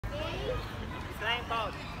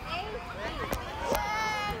blindfold.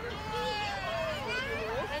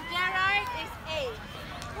 And Gerard is A.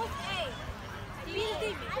 Who's A?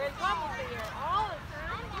 Stevie. Girl, come over here. All the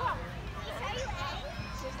time.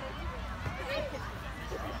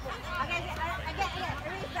 Okay,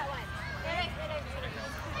 erase that one. Erase.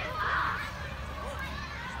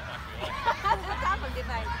 What's the top of the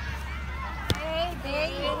device? A, B.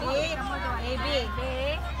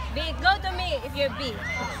 Go to me if you're B. A,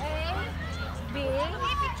 B.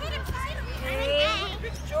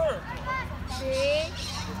 Picture. B.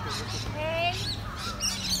 A.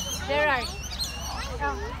 Gerard.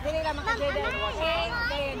 Oh, dili lang maka-Gerard. A,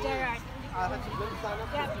 Gerard.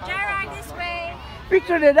 Yeah, Gerard this way.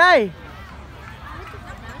 Picture na day.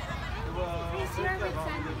 Please, you're with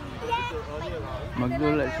Sandy.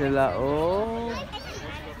 Magdula sila oh.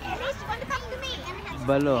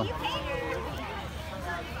 Balo.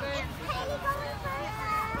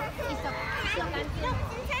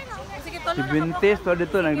 Si Buntis to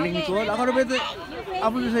dito naglingkod. Ako rin ito.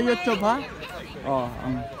 Upload sa YouTube ha. Oh,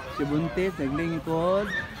 ang si Buntis naglingkod.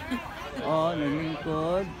 Oh,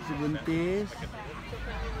 naglingkod si Buntis.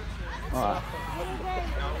 Oh.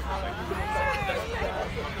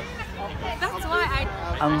 That's why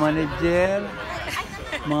Ang manager,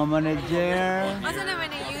 mga manager. Masa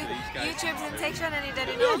naman yung YouTube sensation na ni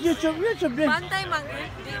Daddy Yes, YouTube din. Pantay mang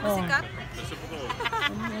di mo sikat.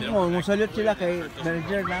 Oh, musalit sila kay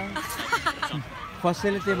manager lang.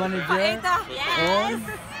 Facility manager. Paita. Oh.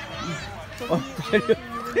 Oh,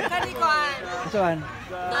 Kani ko an. saan?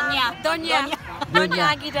 Donya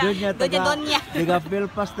Agida. Donya. Taga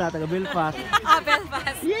Belfast na, taga Belfast.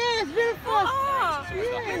 Belfast. Yes, Belfast. Oh.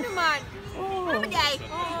 Yes. Ano man? Oh. Oh.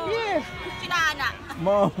 Yes. Kinana.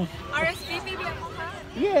 Mo. RSVP biya mo ka?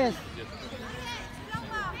 Yes.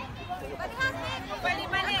 Bali.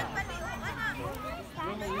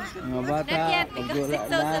 Mga bata, Not yet because pagdula it's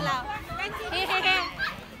so na. loud.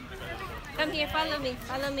 Come here, follow me.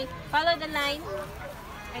 Follow the line.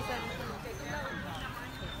 I saw it.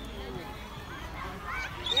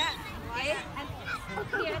 Yeah. Okay. And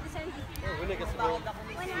here at the center.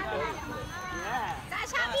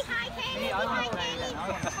 Sasha, be hi, Katie. Be hi, Katie.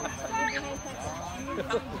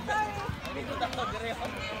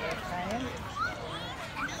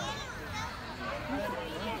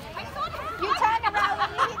 You turn around when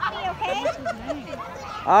you hit me, okay?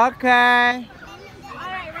 Okay.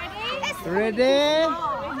 Alright, ready? Ready?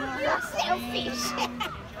 You're selfish.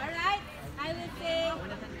 Alright. I will say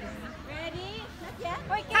ready? Not yet.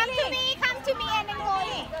 Come to me, and then go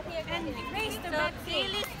in. And raise the back.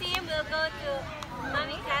 Kaylee's team will go to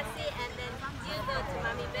Mommy Cassie and then you go to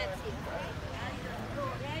Mommy Betsy.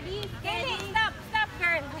 Ready? Kaylee, stop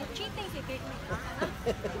girl. Cheating si Kaylee.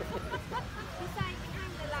 Beside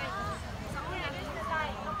behind the line. Yeah, there's the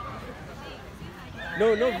line.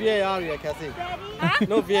 No VAR here, Cassie. Ready? Huh?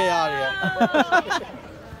 No VAR here.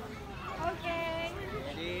 Okay.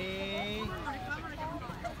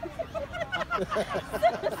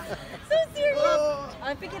 So serious.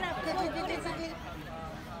 I'll pick it up.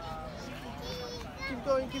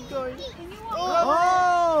 Keep going.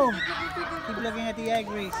 Oh! Keep looking at the egg,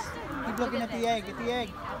 Reese. Keep looking at the egg. At the egg.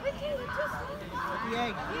 At the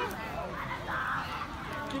egg.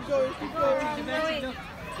 Keep going. Keep looking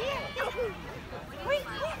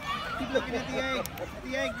at the egg. At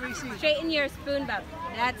the egg, Reese. Straighten your spoon, Bob.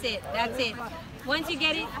 That's it. Once you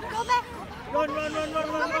get it, Go back. Run.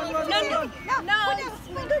 No.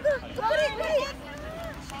 Put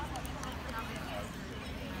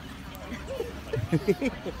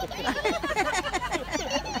it.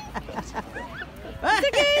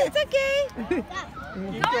 It's okay.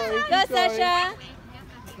 Go, Sasha.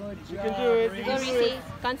 You can do it. Go, Reese.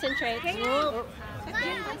 Concentrate. Concentrate.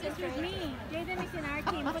 Jaden is in our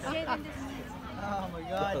team. Put Jaden this way. Oh my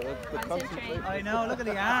God. Concentrate. I know. Look at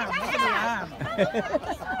the arm. Look at the arm.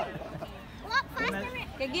 Walk faster.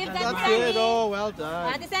 Okay, give that to That's Sandy. it. Oh, well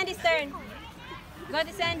done. To Sandy's turn. Go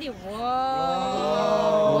to Sandy. Whoa.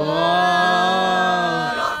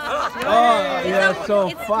 Oh, you're so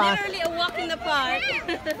It's fast. literally a walk in the park.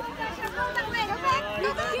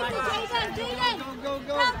 Jaden. Go.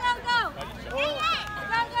 Go,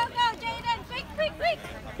 Jaden. Quick.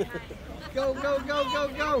 Go.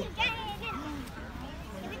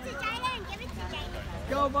 Give it to Jaden.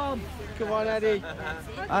 Go, Bob. Come on, Eddie.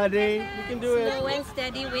 Adi. You can do it. Slow and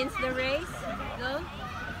steady wins the race. Go.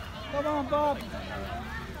 Come on, Bob.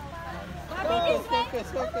 Focus.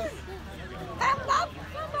 Come, Bob.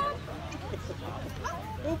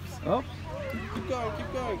 Oops. Oh. Keep going.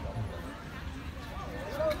 Go.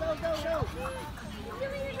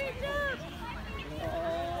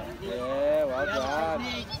 Yeah, well done.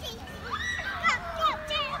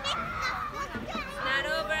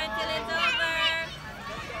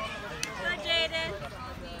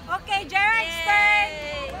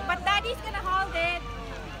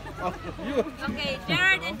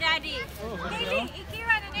 Kaylee,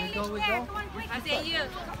 Ikira, the Kaylee's there. Come on, quick. I say you.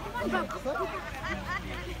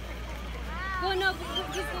 Go, no,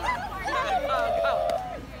 just go.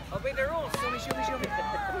 Obey the rules. Show me.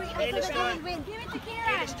 Give it to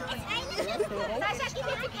Kira. Sasha, give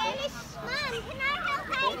it to Kaylish. Mom, can I help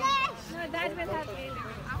Kaylish? No, Dad will help Kaylee.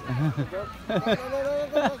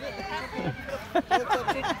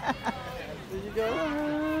 There you go.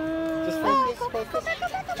 Just focus, focus.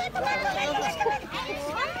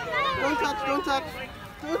 Don't touch, don't touch.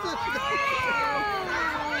 Don't touch.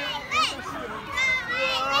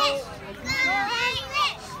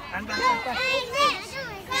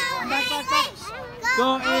 Go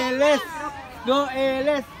Elis! Go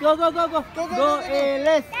Elis! Go, go, go, go! Go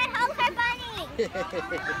Elis! Dad, hold her bunny.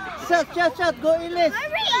 Shot, shot, shot! Go Elis!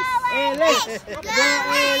 Elis! Go Elis! Go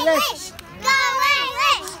Eilish! Go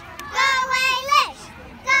Eilish! Go Eilish!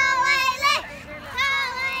 Go Eilish! Go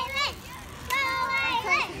Eilish! Go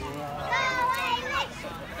Eilish! Go Eilish!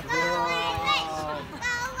 Go Eilish!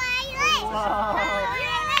 Go Eilish!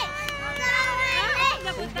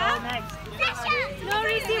 Next. Sasha! No,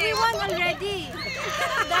 Rizzy, we won already.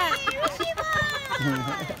 Dad.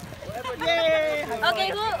 Okay,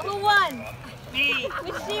 who won? Me.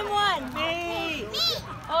 Which team won? Me.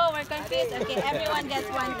 Oh, we're confused. Okay, everyone gets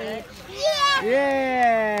one each. Yeah!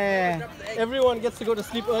 Yeah! Everyone gets to go to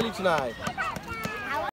sleep early tonight.